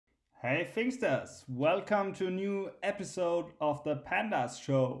Hey Finxters, welcome to a new episode of the Pandas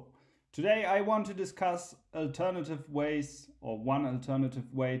show. Today I want to discuss alternative ways or one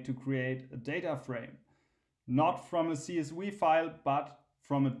alternative way to create a data frame. Not from a CSV file, but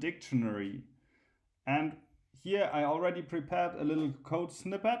from a dictionary. And here I already prepared a little code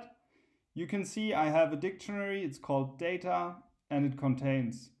snippet. You can see I have a dictionary, it's called data, and it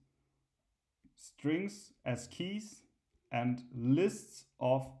contains strings as keys and lists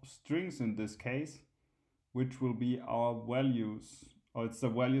of strings in this case, which will be our values, or it's the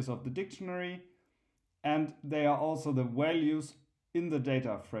values of the dictionary, and they are also the values in the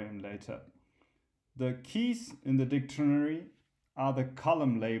data frame later. The keys in the dictionary are the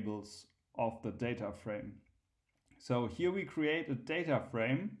column labels of the data frame. So here we create a data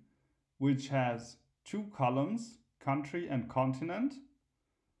frame which has two columns, country and continent,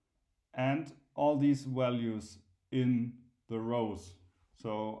 and all these values in the rows.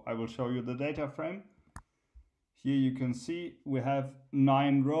 So I will show you the data frame. Here you can see we have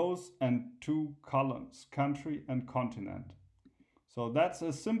 9 rows and 2 columns, country and continent. So that's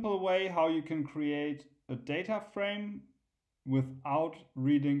a simple way how you can create a data frame without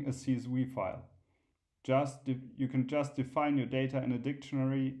reading a CSV file. You can just define your data in a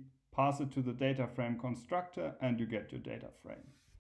dictionary, pass it to the data frame constructor, and you get your data frame.